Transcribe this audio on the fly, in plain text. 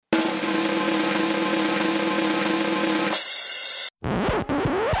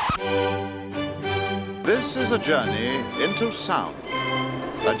is a journey into sound.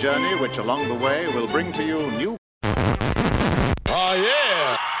 A journey which along the way will bring to you new... Oh,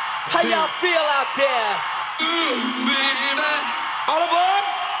 yeah! How y'all feel out there? Baby! All aboard?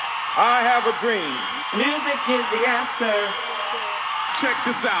 I have a dream. Music is the answer. Check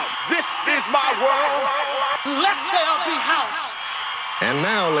this out. This is my world. Let there be house. And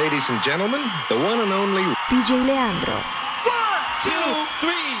now, ladies and gentlemen, the one and only DJ Leandro. 1, 2,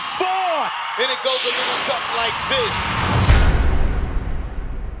 3, 4. And it goes a little something like this.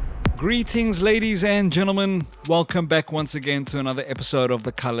 Greetings, ladies and gentlemen. Welcome back once again to another episode of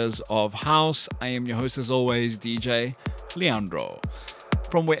The Colors of House. I am your host, as always, DJ Leandro.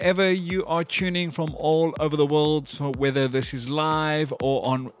 From wherever you are tuning from all over the world, so whether this is live or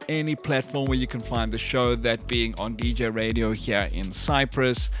on any platform where you can find the show, that being on DJ Radio here in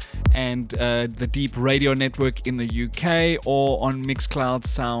Cyprus and the Deep Radio Network in the UK, or on Mixcloud,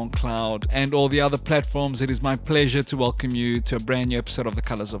 SoundCloud, and all the other platforms, it is my pleasure to welcome you to a brand new episode of The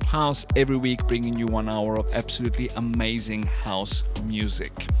Colors of House, every week bringing you 1 hour of absolutely amazing house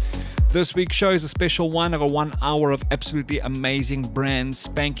music. This week's show is a special one. I got 1 hour of absolutely amazing brands,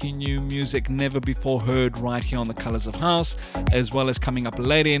 spanking new music never before heard right here on The Colors of House, as well as coming up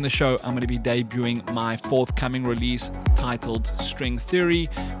later in the show, I'm going to be debuting my forthcoming release titled String Theory,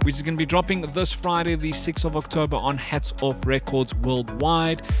 which is going to be dropping this Friday, the 6th of October on Hats Off Records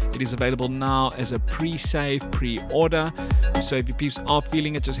worldwide. It is available now as a pre-save, pre-order. So if you peeps are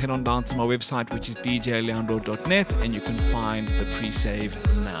feeling it, just head on down to my website, which is djleandro.net, and you can find the pre-save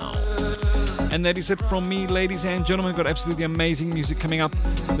now. And that is it from me, ladies and gentlemen. Got absolutely amazing music coming up.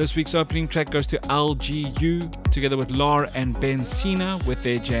 This week's opening track goes to L.GU together with LAR Ben Cina with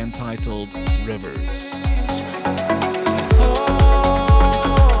their jam titled Rivers.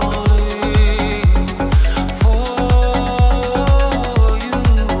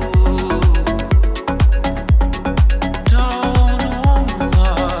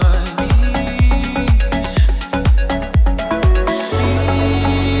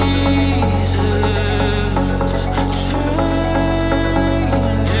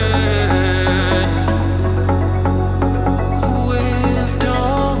 We've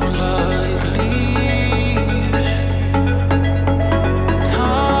done likely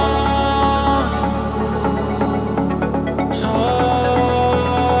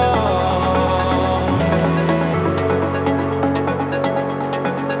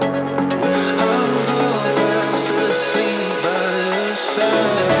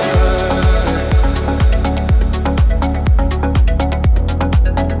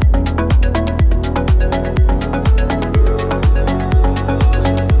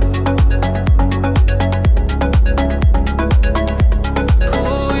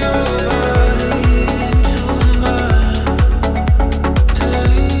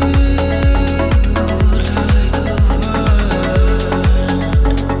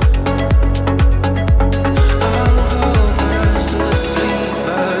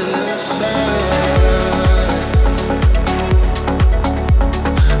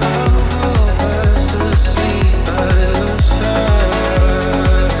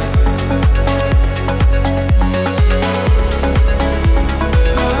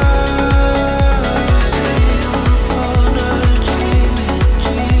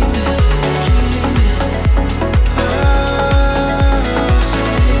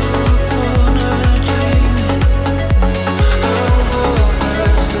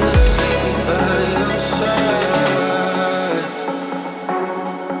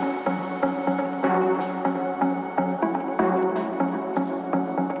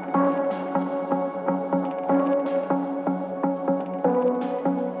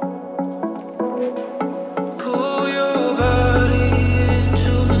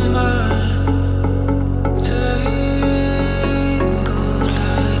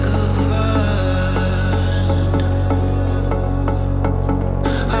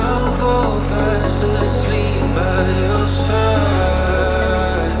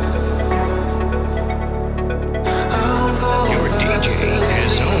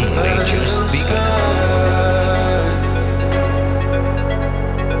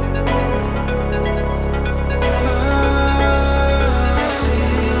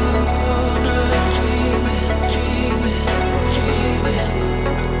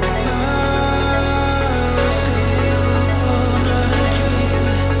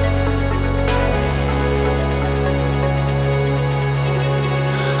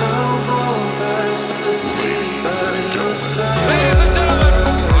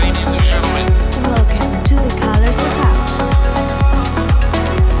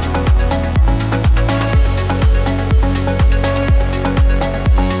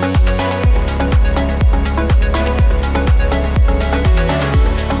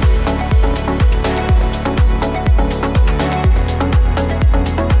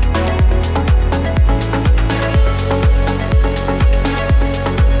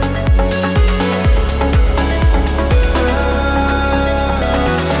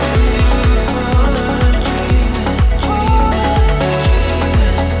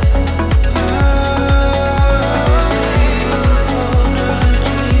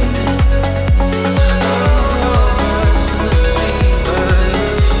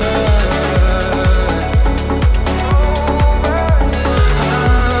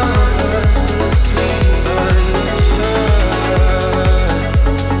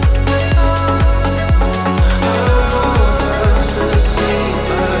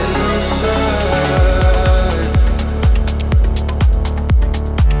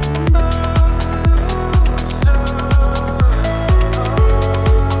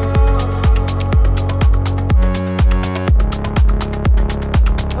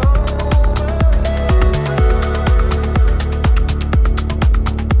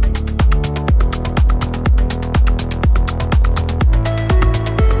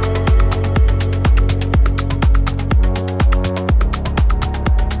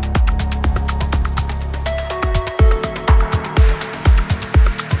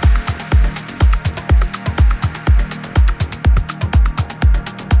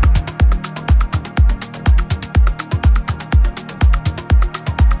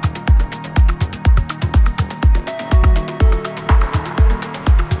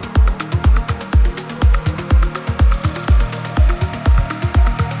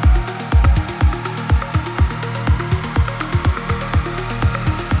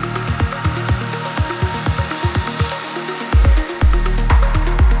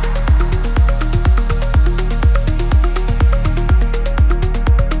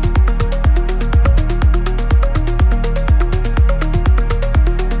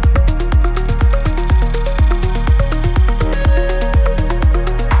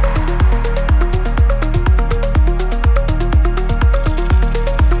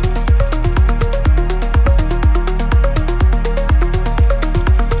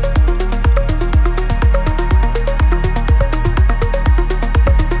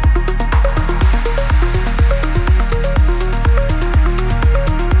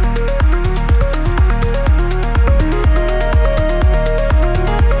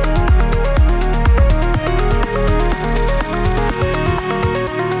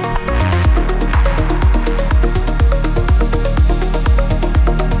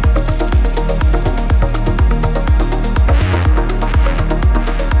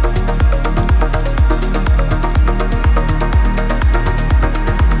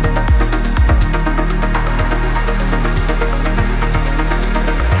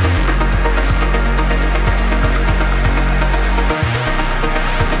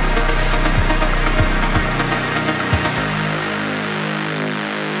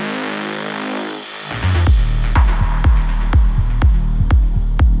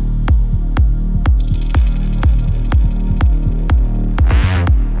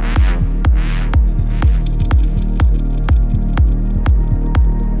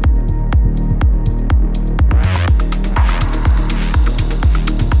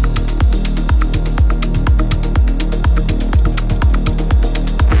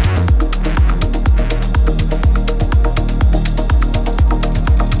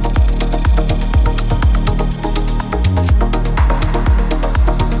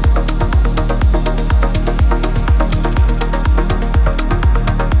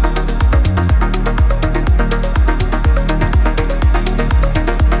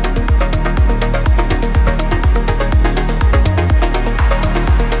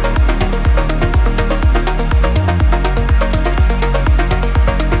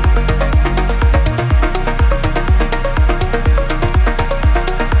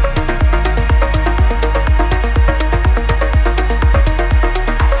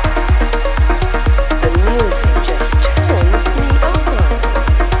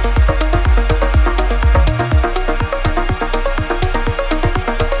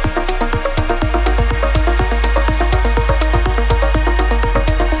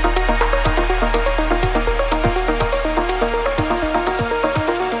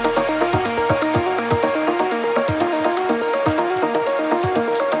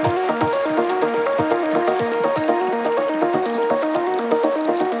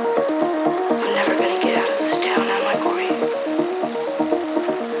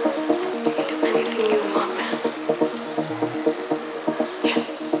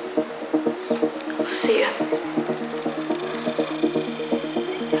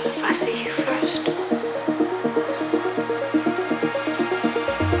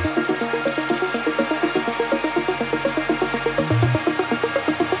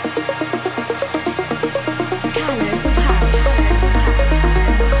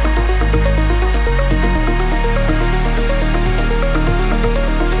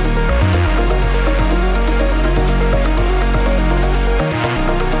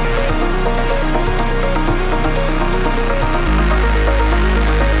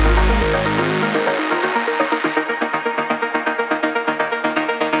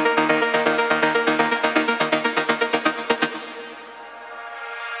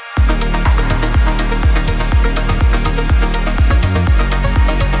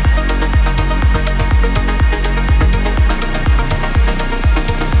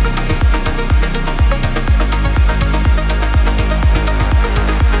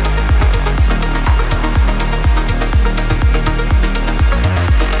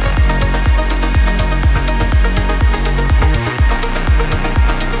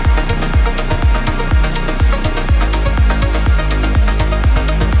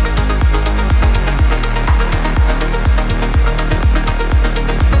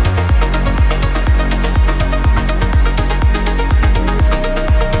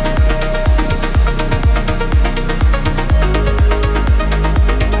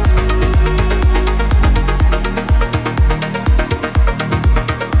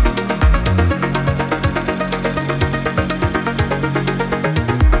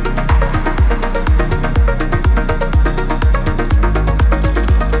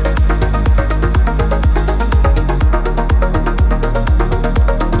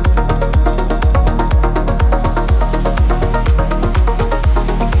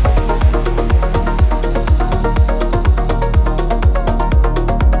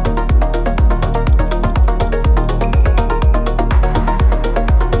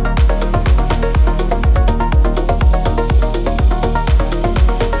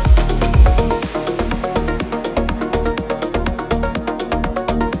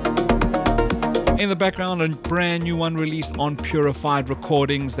In the background, a brand new one released on Purified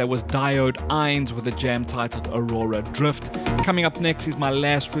Recordings. That was Diode Eins with a jam titled Aurora Drift. Coming up next is my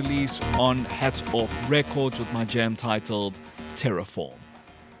last release on Hats Off Records with my jam titled Terrafrom.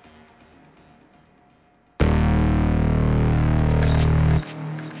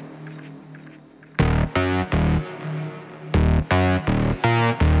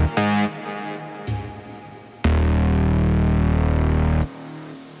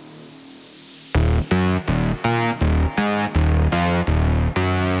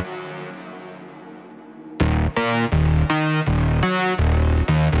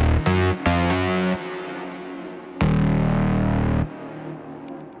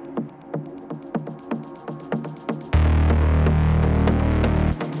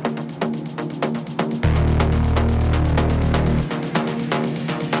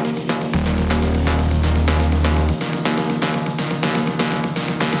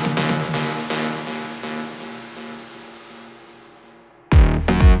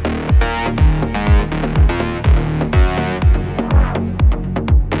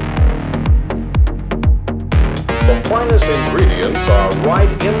 Finest ingredients are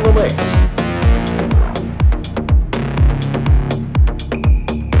right in the mix.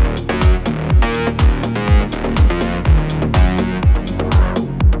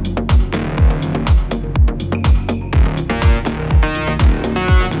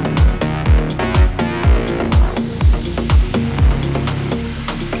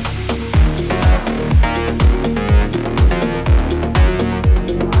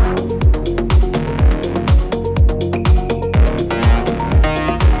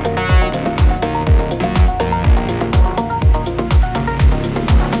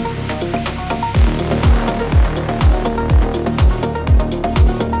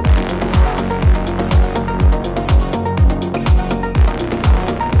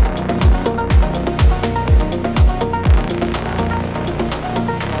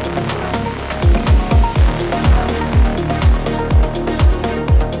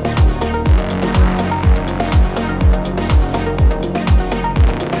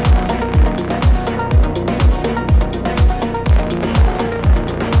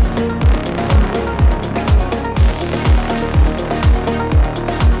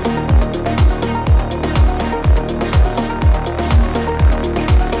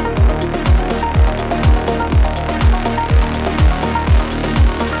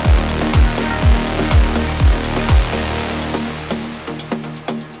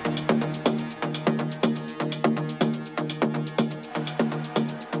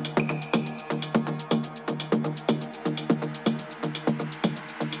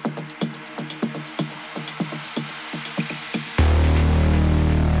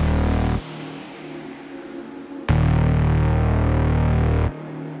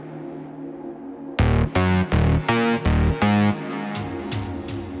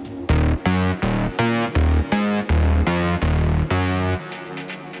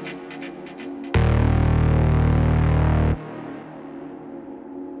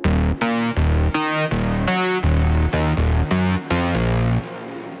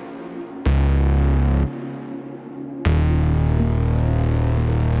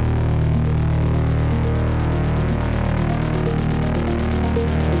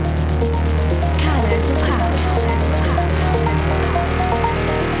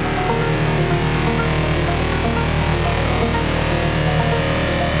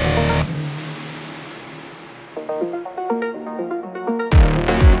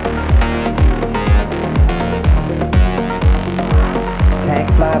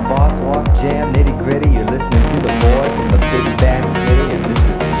 Jam nitty gritty. You're listening to the boy from the big bad city, and this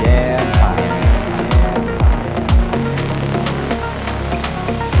is Jam Pie.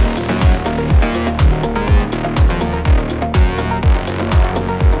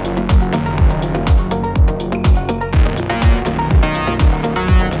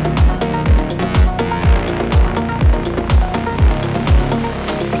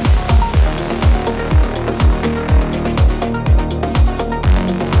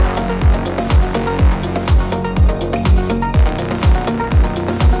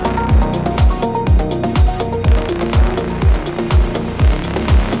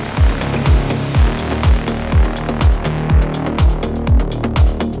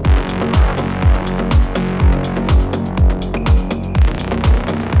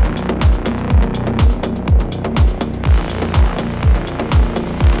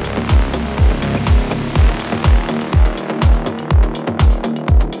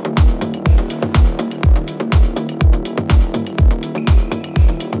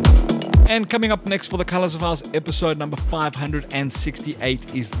 And coming up next for the Colors of House episode number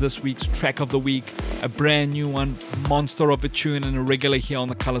 568 is this week's track of the week, a brand new one, monster of a tune and a regular here on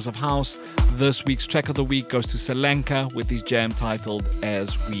the Colors of House. This week's track of the week goes to Solanca with his jam titled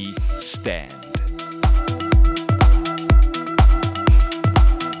As We Stand.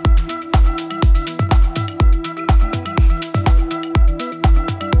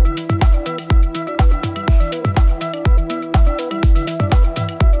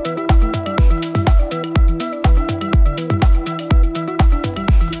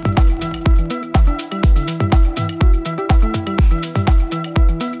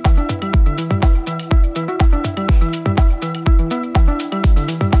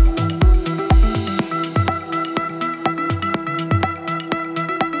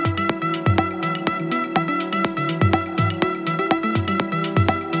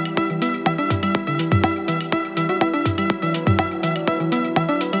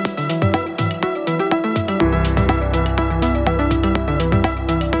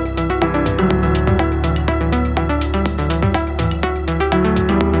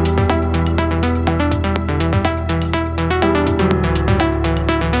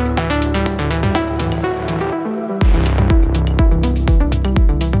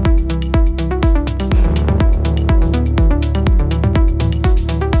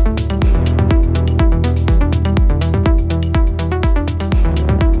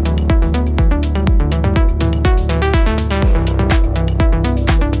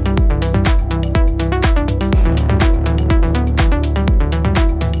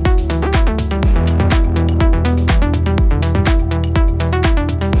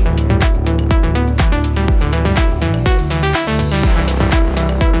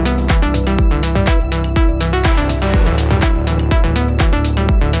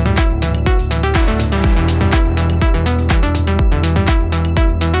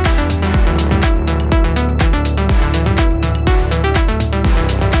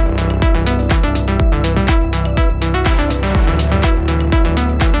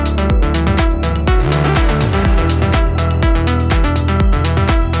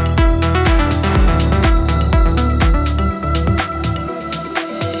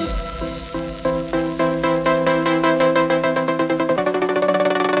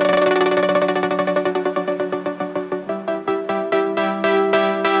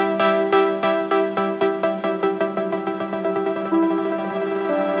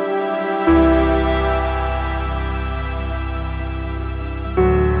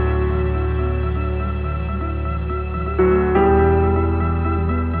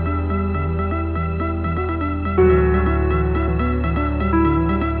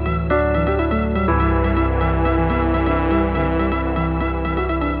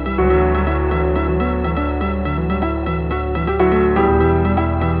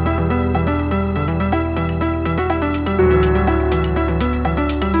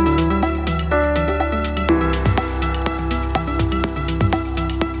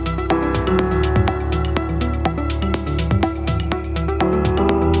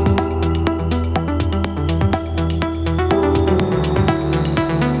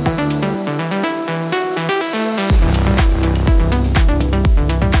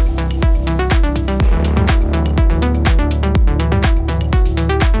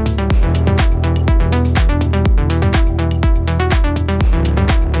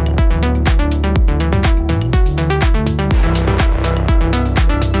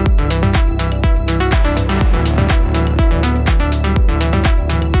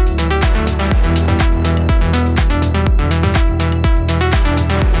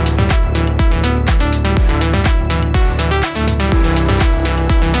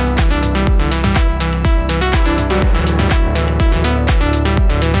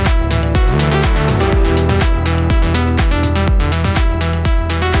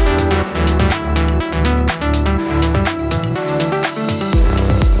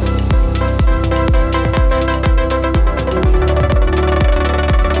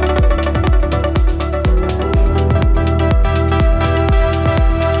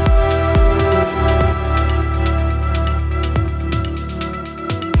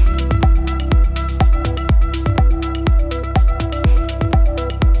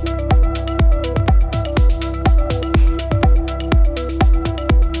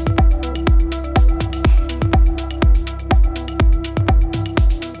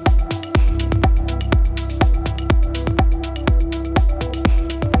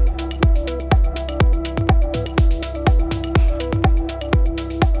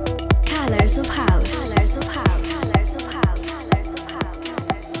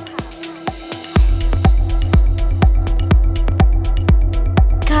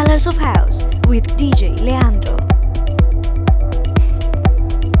 with DJ Leandro.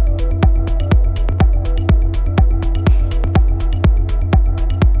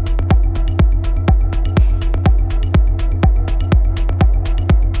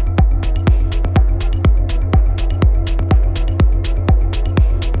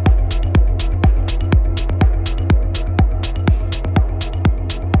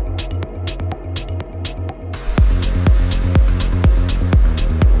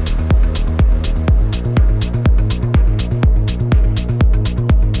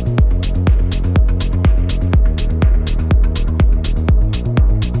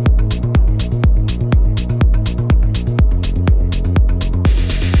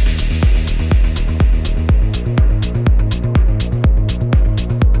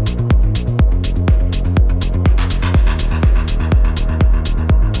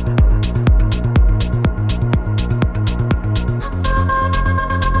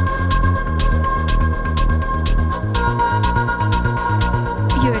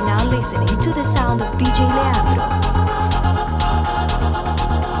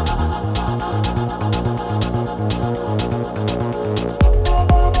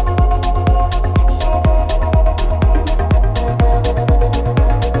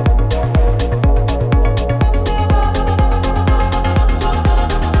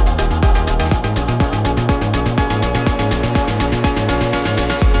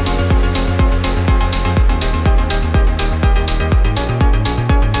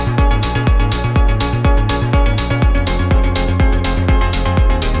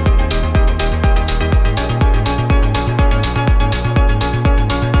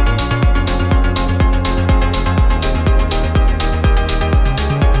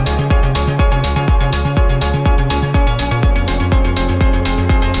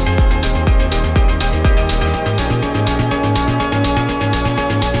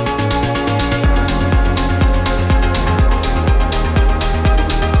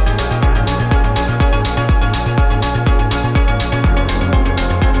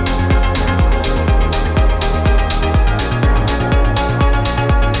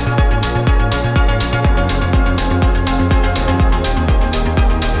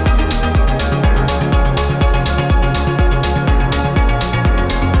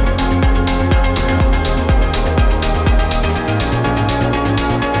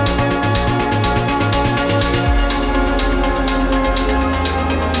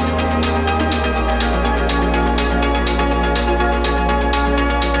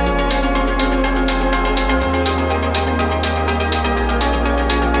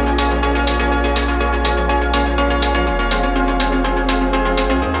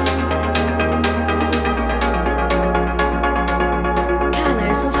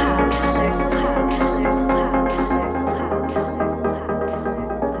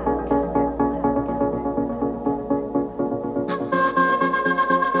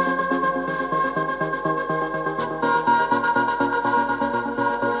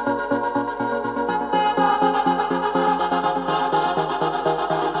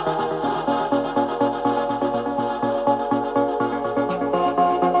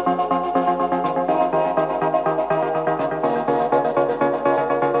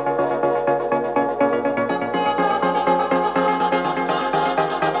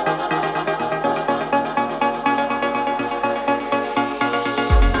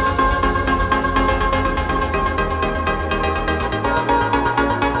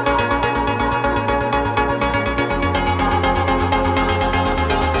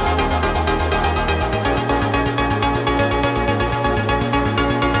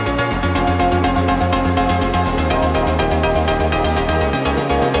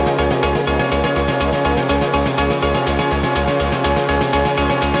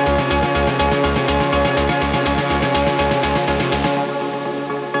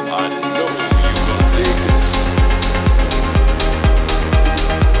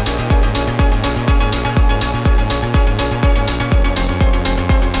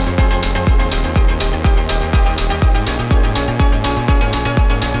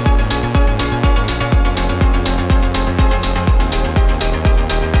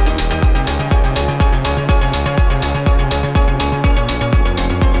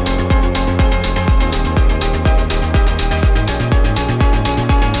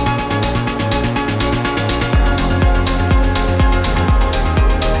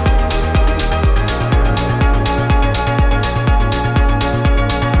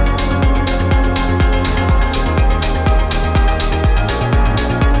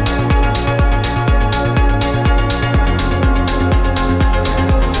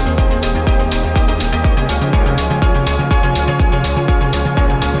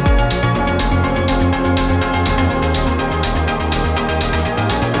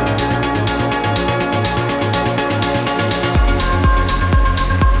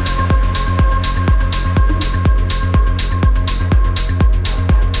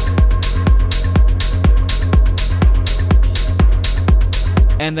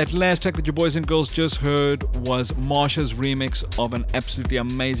 And that last track that you boys and girls just heard was Marsh's remix of an absolutely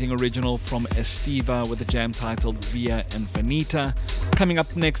amazing original from Estiva with a jam titled Via Infinita. Coming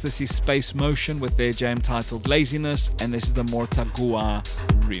up next, this is Spacemotion with their jam titled Laziness, and this is the Morttagoua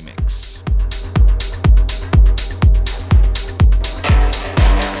remix.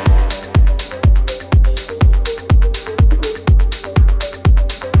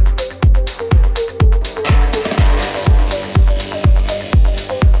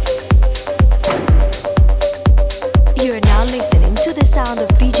 Listening to the sound of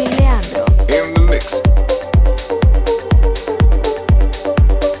DJ Leandro In the mix.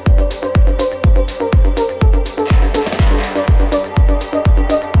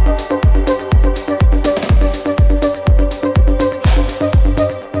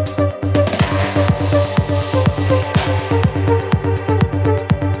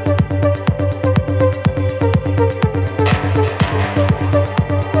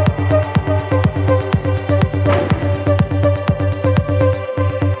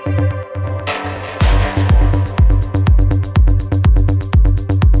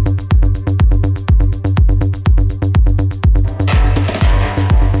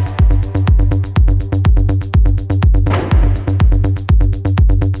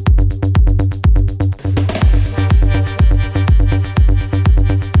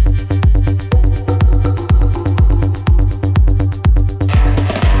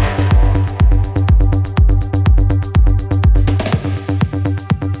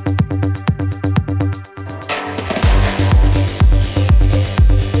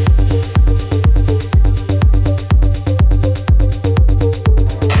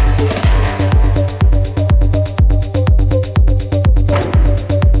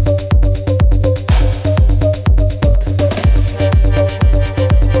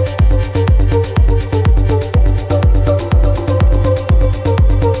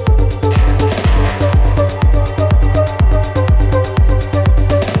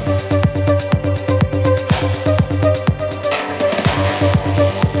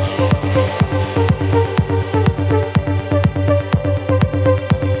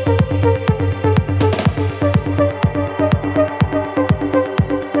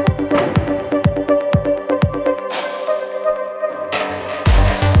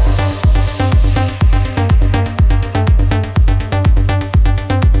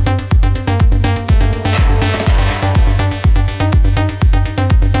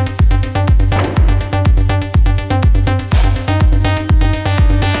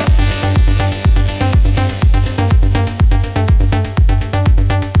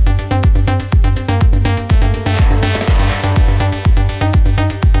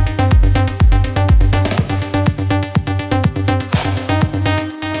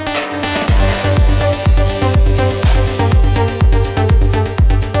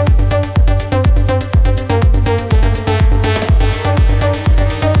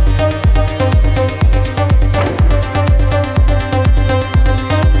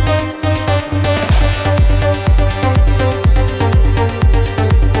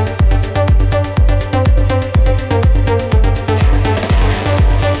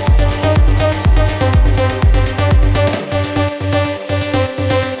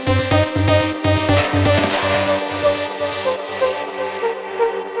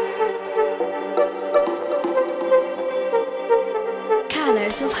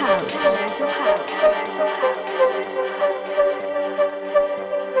 Colors of House. Colors of House. Colors of House. Colors of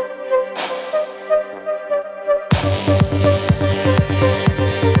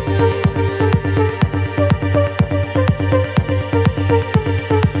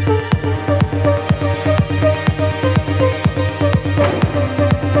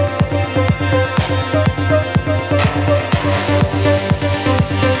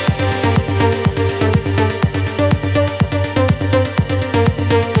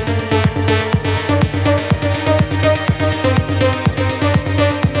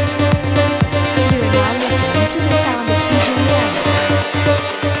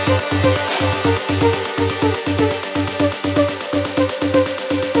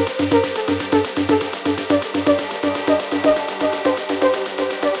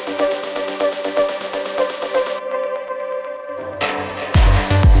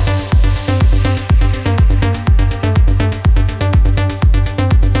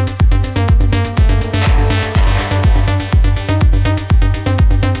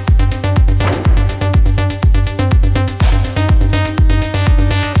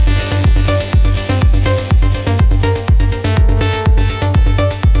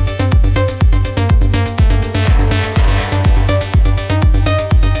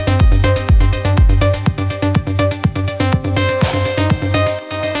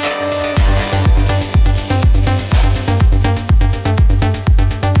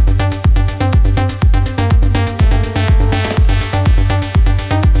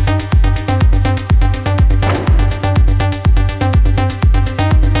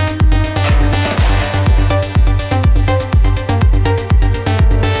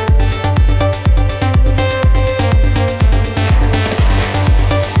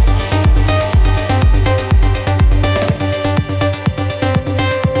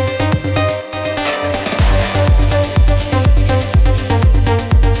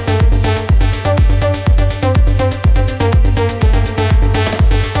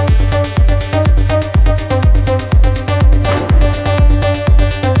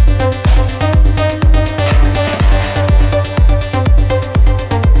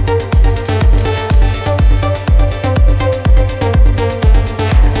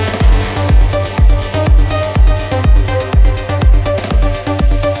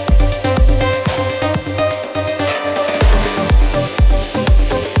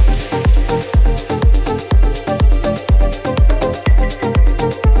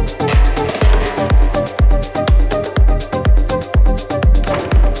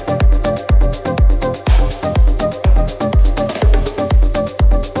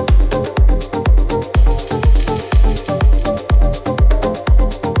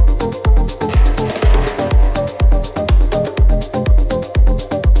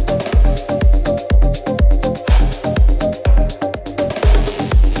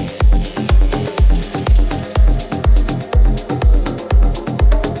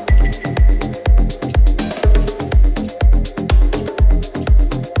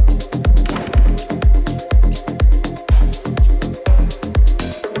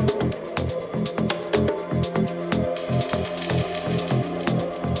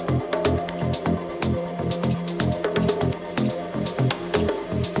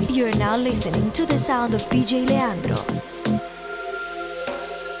You're now listening to the sound of DJ Leandro.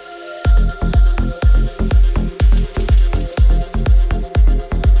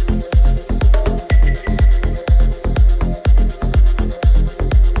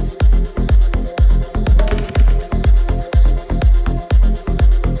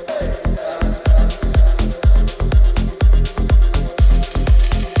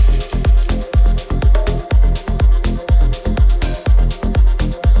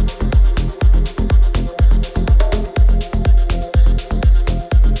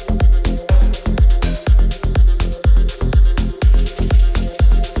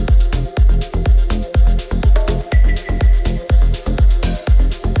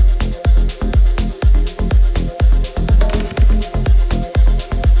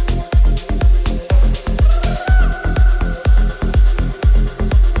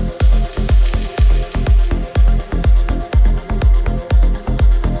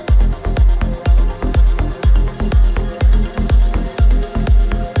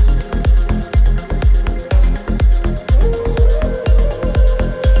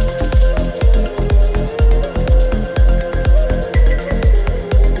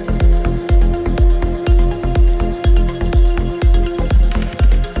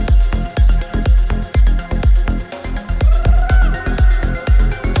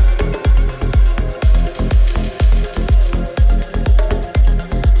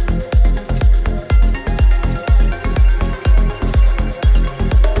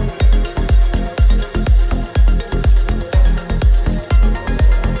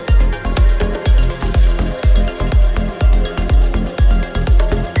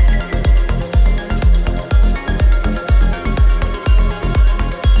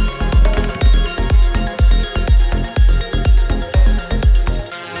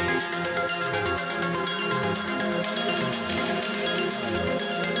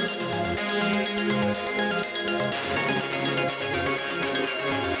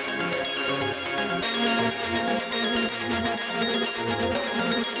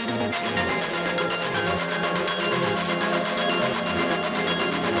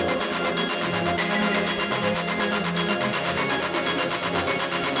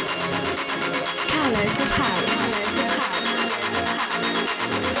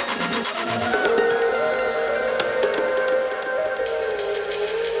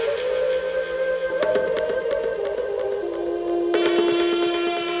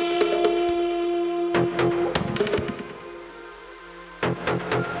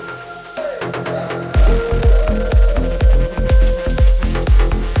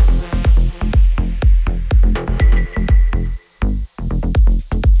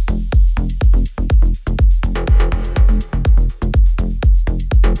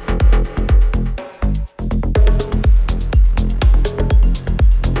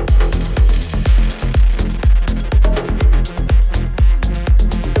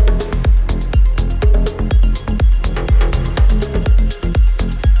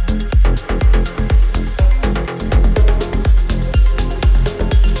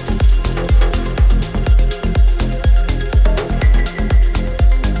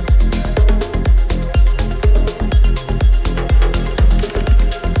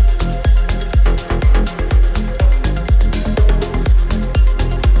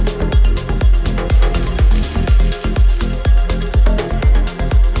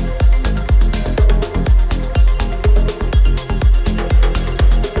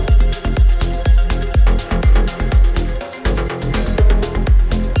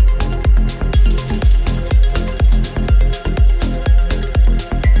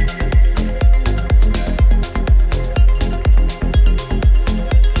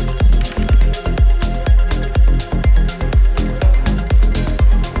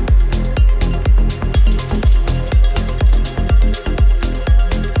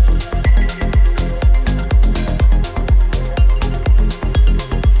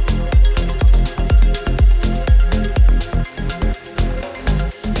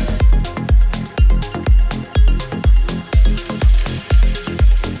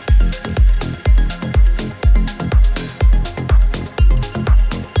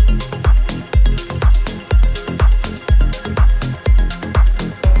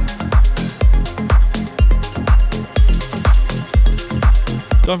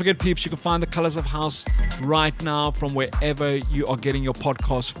 Don't forget, peeps, you can find the Colors of House right now from wherever you are getting your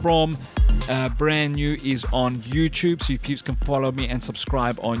podcast from. Brand new is on YouTube, so you peeps can follow me and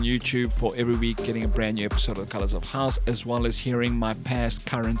subscribe on YouTube for every week getting a brand new episode of the Colors of House, as well as hearing my past,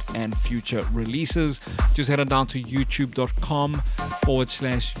 current, and future releases. Just head on down to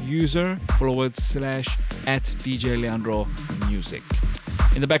youtube.com/user/@DJ Leandro Music.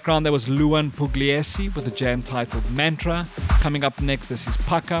 In the background, there was Luan Pugliesi with a jam titled Mantra. Coming up next, this is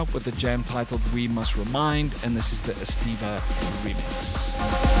Pakka with a jam titled We Must Remind, and this is the Estiva remix.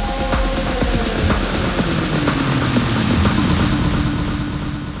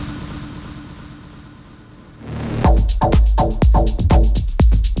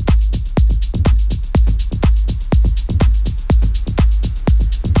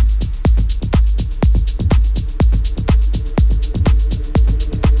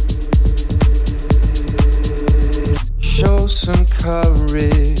 Some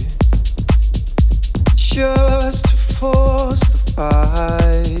courage just to force the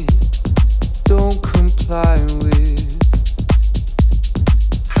fight. Don't comply with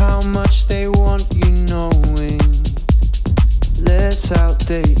how much they want you knowing. Let's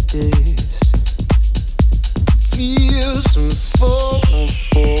outdate this. Feel some form of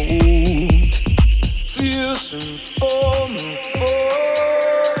fold. Feel some form of fold.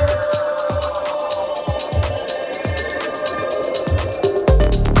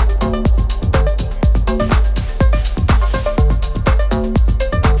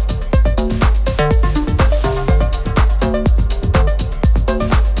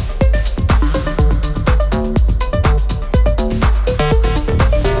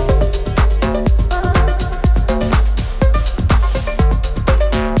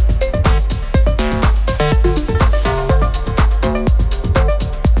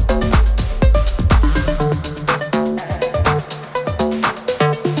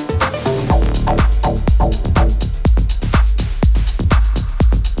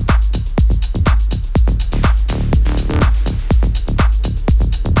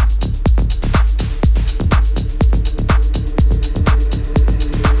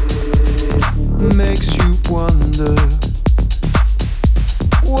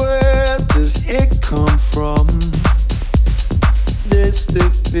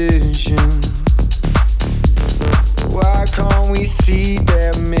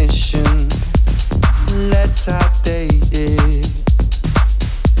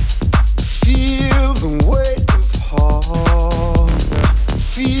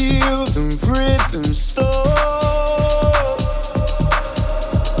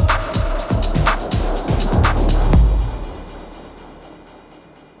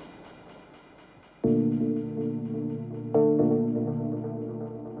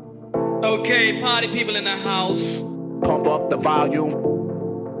 Okay, party people in the house. Pump up the volume.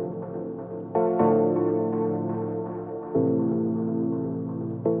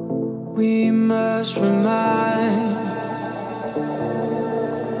 We must remind.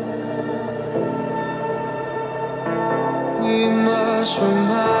 We must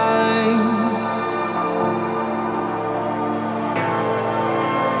remind.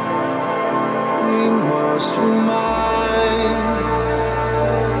 We must remind.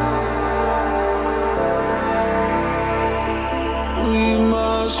 We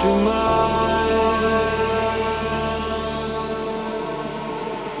must remind.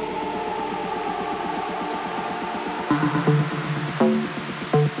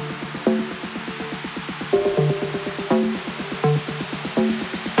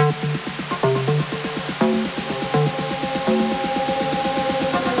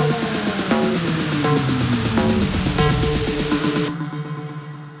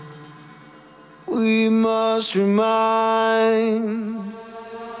 We must remind.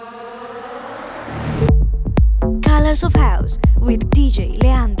 Colors of House with DJ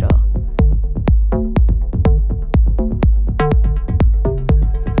Leandro.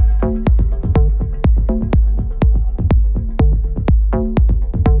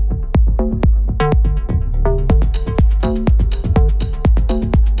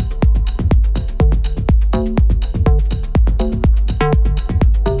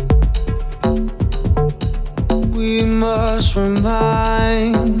 We must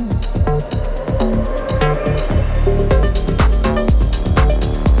remind.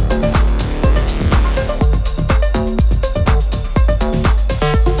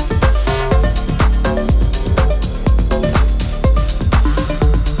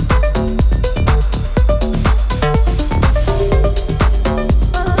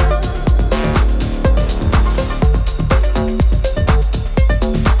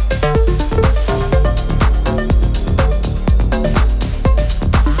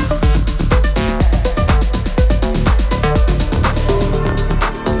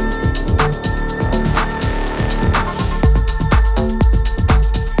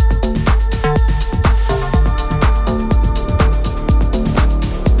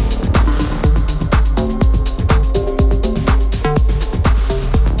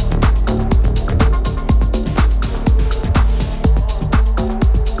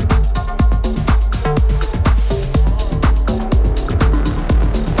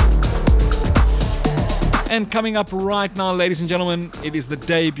 And coming up right now, ladies and gentlemen, it is the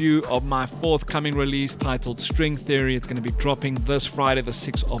debut of my forthcoming release titled String Theory. It's going to be dropping this Friday, the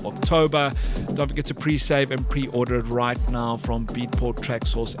 6th of October. Don't forget to pre-save and pre-order it right now from Beatport,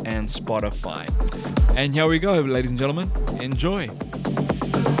 Traxsource, and Spotify. And here we go, ladies and gentlemen. Enjoy.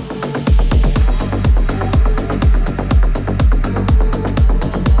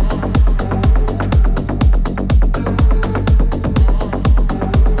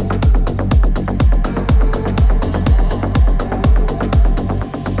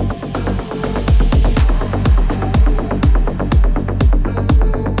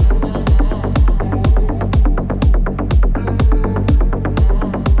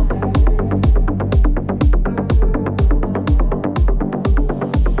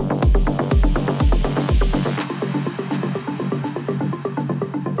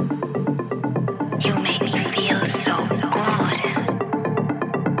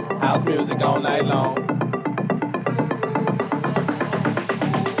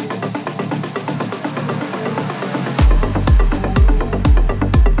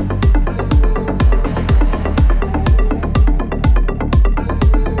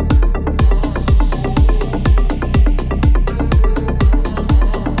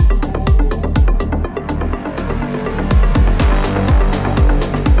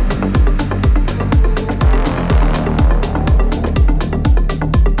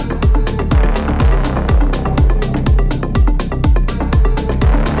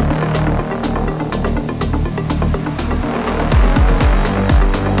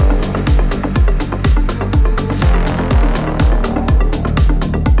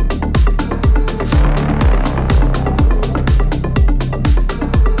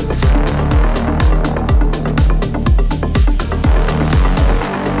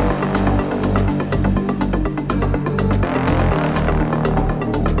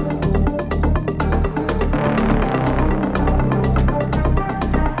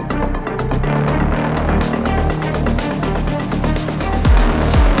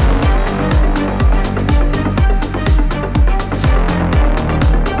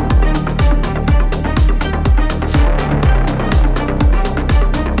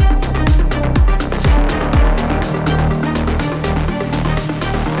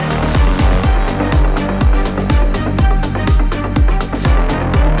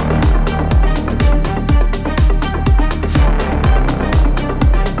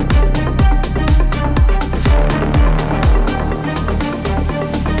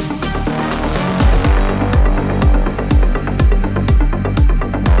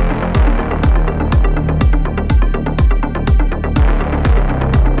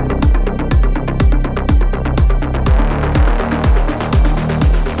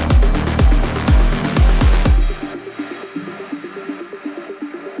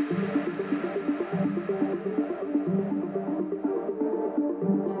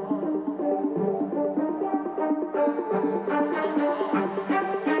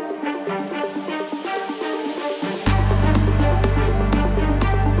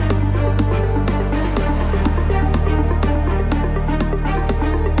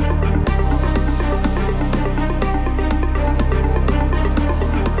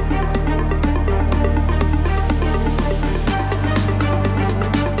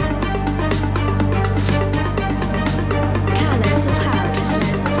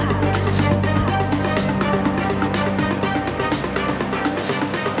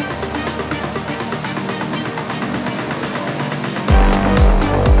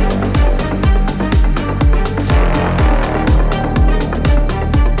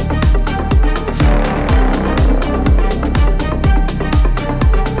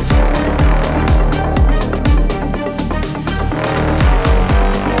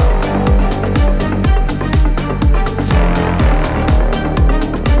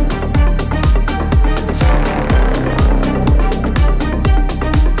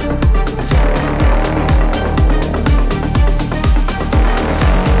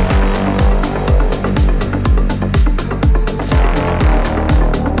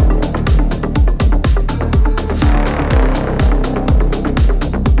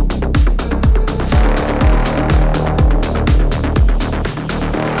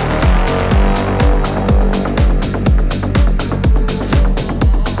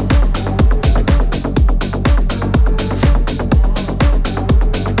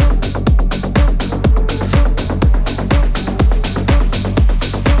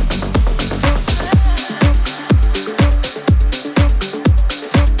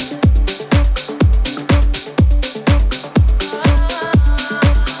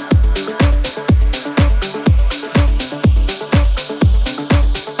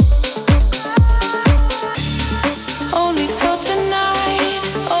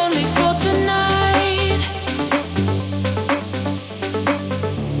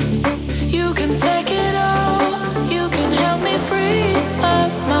 You can take it all, you can help me free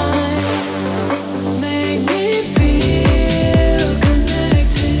up mine. Make me feel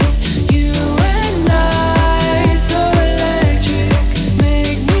connected, you and I, so electric.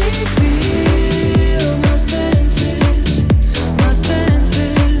 Make me feel my senses, my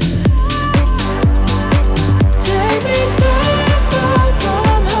senses. Take me so far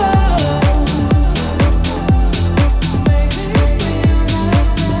from home. Make me feel my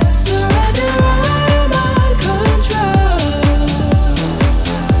senses. Surrender all my control.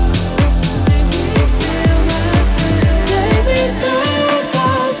 Make me feel my senses. Take me so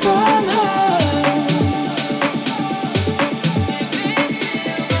far from home. Make me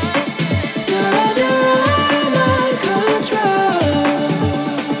feel my senses. Surrender all my control.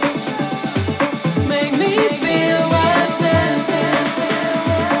 Make me feel my senses.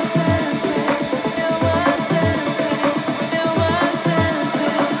 Feel my senses. Feel my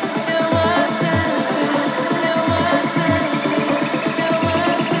senses. Feel my senses. Feel my senses. Feel my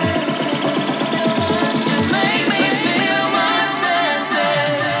senses. Just make me feel my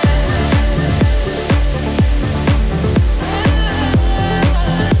senses.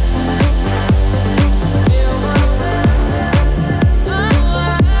 Feel my senses.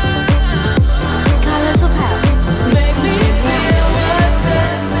 Colors of House. Make me feel my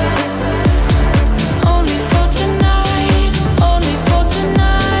senses. Only for tonight. Only for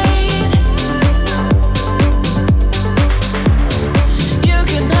tonight. You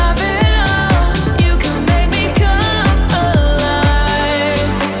can have it all. You can make me come alive.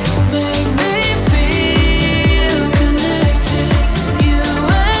 Make me feel connected. You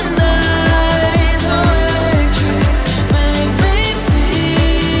and I, so electric. Make me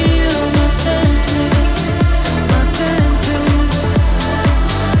feel my senses, my senses.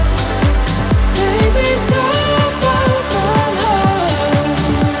 Take me so far from home.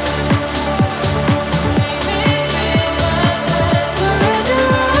 Make me feel my senses. Surrender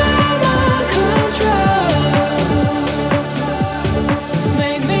all my control.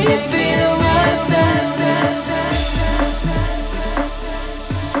 Make me feel my senses.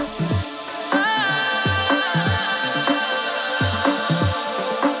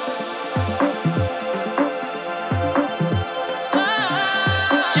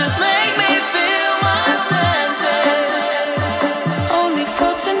 Just make me feel my senses. Only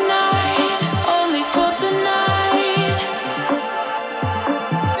for tonight. Only for tonight.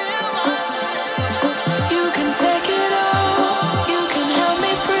 Feel my senses. You can take it all. You can help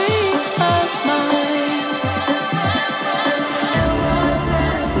me free up mine.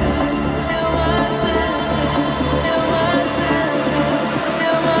 Feel my senses. Feel my senses.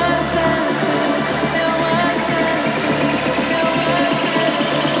 Feel my senses. Feel my senses. Feel my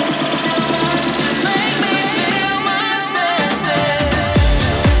senses. Just make me feel my senses.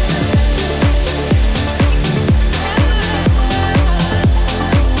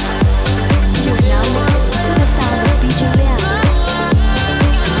 You now listen to the sound of DJ Leandro.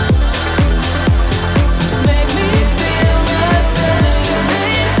 Make me feel my senses.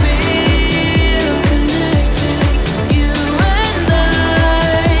 Make me feel connected. You and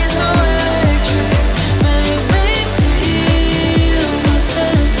I, so electric. Make me feel my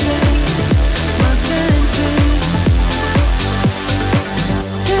senses, my senses.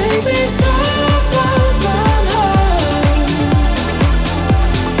 Take me so far from home.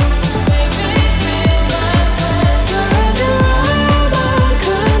 Make me feel my senses. Surrender all my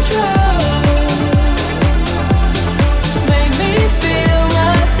control. Make me feel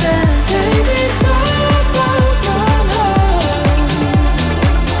my senses. Take me so far from home.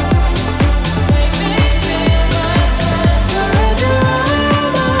 Make me feel my senses. Surrender all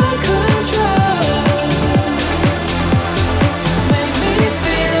my control. Make me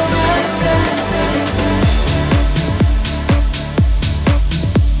feel my senses.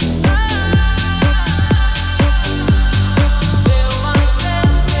 Feel my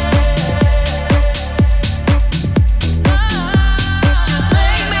senses. Just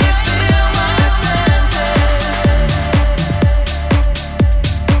make me feel my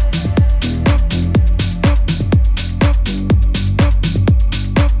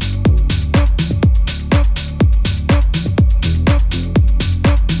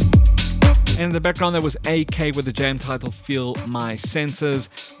And in the background, there was ACAY with the jam titled Feel My Senses.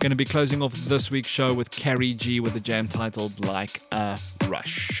 Going to be closing off this week's show with Karry G with the jam titled Like a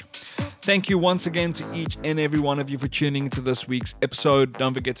Rush. Thank you once again to each and every one of you for tuning into this week's episode.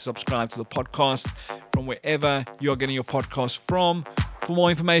 Don't forget to subscribe to the podcast from wherever you're getting your podcast from. For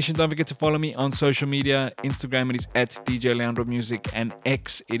more information, don't forget to follow me on social media. Instagram, it is at DJ Leandro Music, and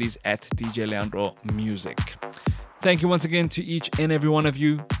X, it is at DJ Leandro Music. Thank you once again to each and every one of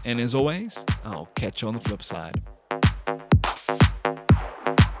you. And as always, I'll catch you on the flip side.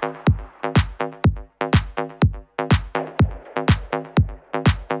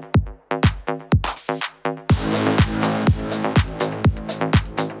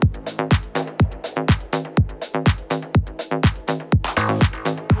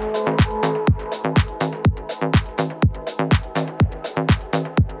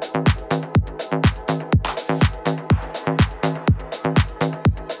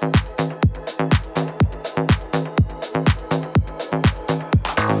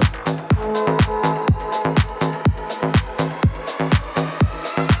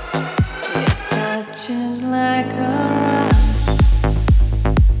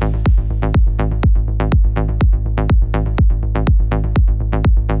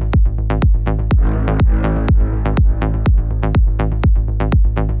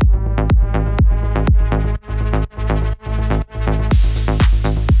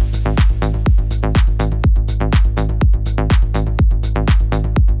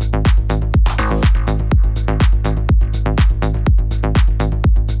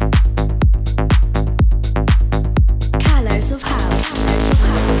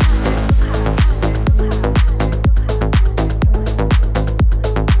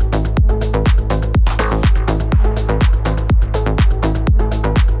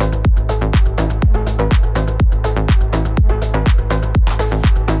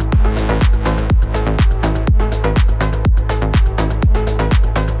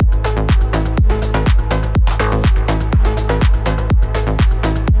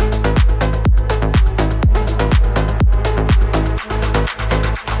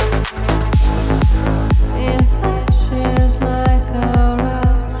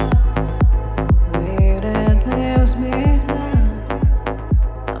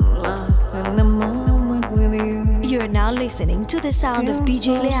 Listening to the sound of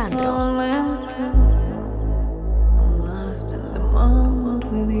DJ Leandro. I'm lost in the moment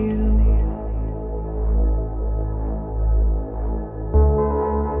with you.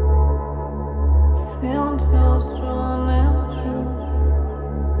 Feeling so strong and true.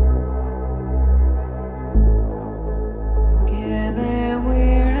 Together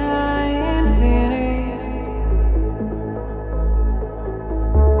we're infinite.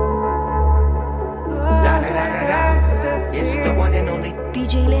 It's the one and only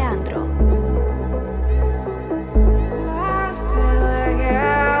DJ Leandro. Lost in the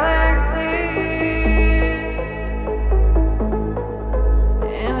galaxy.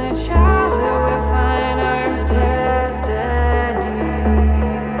 In each other we find our destiny.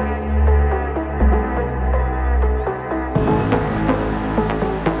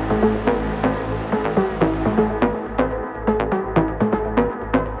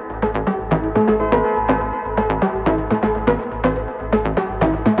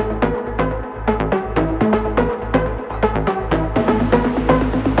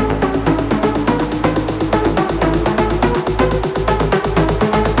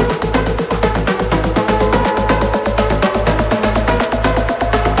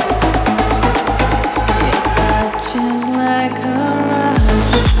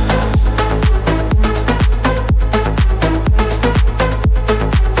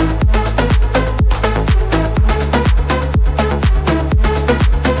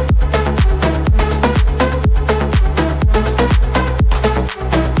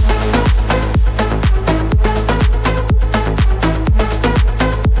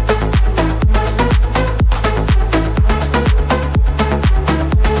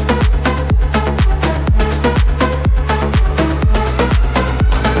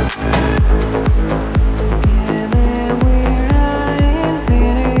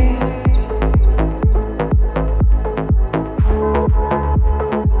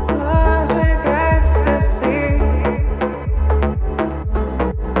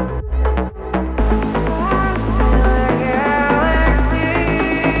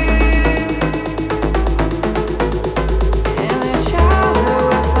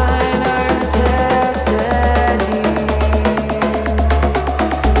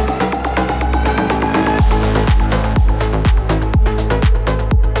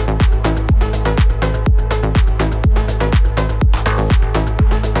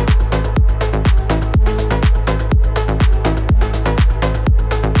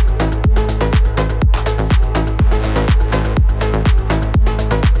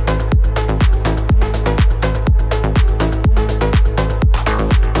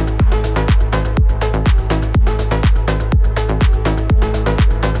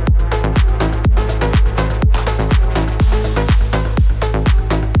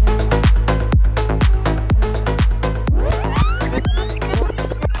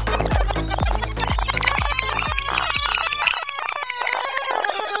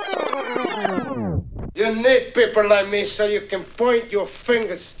 You need people like me so you can point your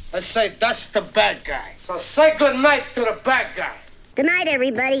fingers and say, that's the bad guy. So say good night to the bad guy. Good night,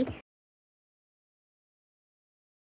 everybody.